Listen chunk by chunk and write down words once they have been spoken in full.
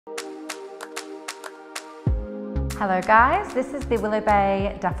Hello guys, this is the Willow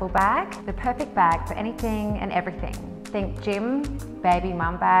duffel bag, the perfect bag for anything and everything. Think gym, baby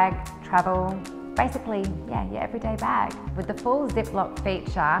mum bag, travel, basically, yeah, your everyday bag. With the full ziplock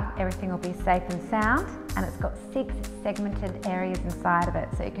feature, everything will be safe and sound, and it's got 6 segmented areas inside of it,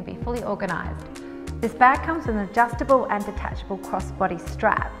 so it can be fully organised. This bag comes with an adjustable and detachable crossbody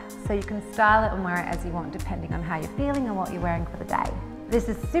strap, so you can style it and wear it as you want depending on how you're feeling and what you're wearing for the day. This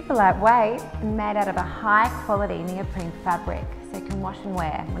is super lightweight and made out of a high quality neoprene fabric, so you can wash and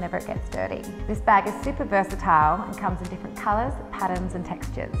wear whenever it gets dirty. This bag is super versatile and comes in different colours, patterns and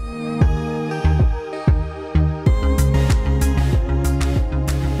textures.